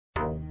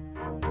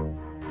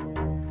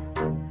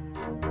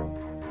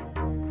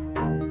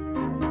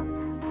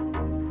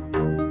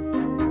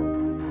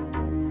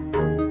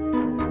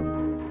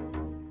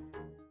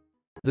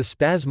The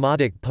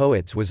Spasmodic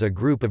poets was a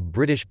group of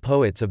British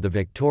poets of the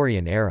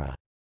Victorian era.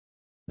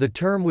 The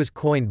term was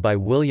coined by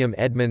William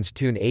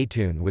Edmonstoune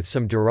Aytoun with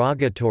some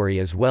derogatory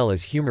as well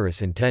as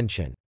humorous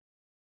intention.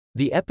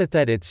 The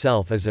epithet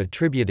itself is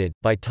attributed,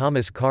 by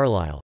Thomas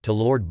Carlyle, to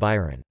Lord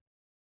Byron.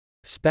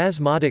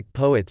 Spasmodic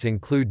poets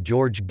include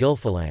George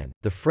Gilfillan,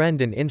 the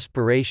friend and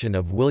inspiration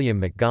of William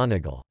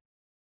McGonagall.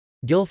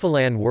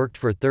 Gilfillan worked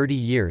for 30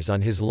 years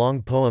on his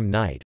long poem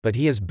Night, but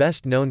he is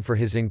best known for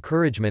his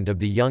encouragement of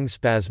the young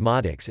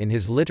Spasmodics in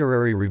his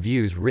literary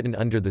reviews written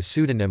under the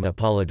pseudonym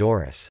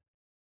Apollodorus.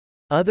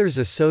 Others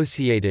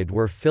associated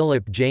were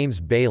Philip James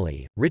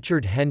Bailey,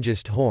 Richard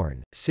Hengist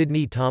Horne,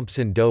 Sidney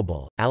Thompson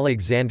Dobell,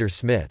 Alexander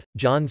Smith,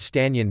 John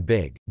Stanyan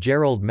Bigg,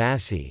 Gerald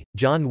Massey,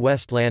 John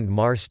Westland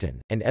Marston,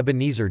 and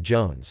Ebenezer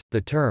Jones. The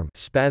term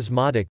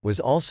spasmodic was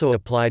also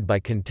applied by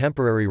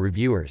contemporary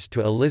reviewers to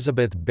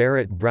Elizabeth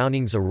Barrett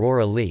Browning's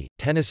Aurora, Leigh,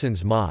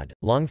 Tennyson's Maud,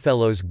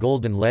 Longfellow's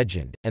Golden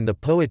Legend, and the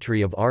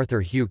poetry of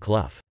Arthur Hugh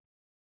Clough.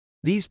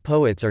 These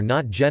poets are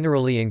not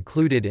generally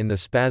included in the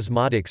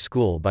Spasmodic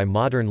school by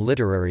modern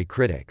literary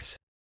critics.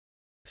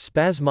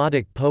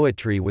 Spasmodic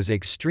poetry was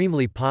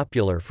extremely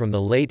popular from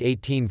the late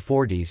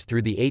 1840s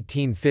through the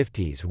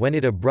 1850s when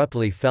it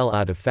abruptly fell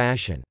out of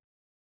fashion.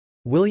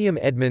 William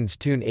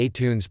Edmonstoune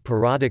Aytoun's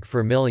parodic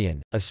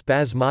Firmilian, a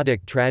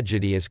Spasmodic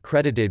tragedy, is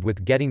credited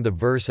with getting the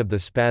verse of the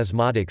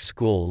Spasmodic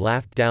school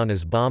laughed down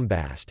as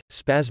bombast.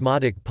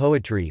 Spasmodic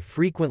poetry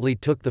frequently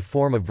took the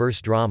form of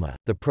verse drama,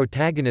 the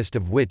protagonist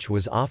of which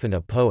was often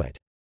a poet.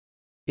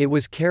 It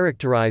was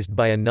characterized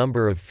by a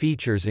number of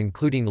features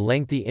including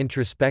lengthy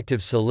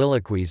introspective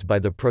soliloquies by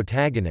the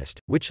protagonist,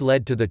 which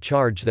led to the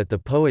charge that the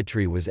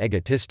poetry was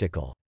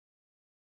egotistical.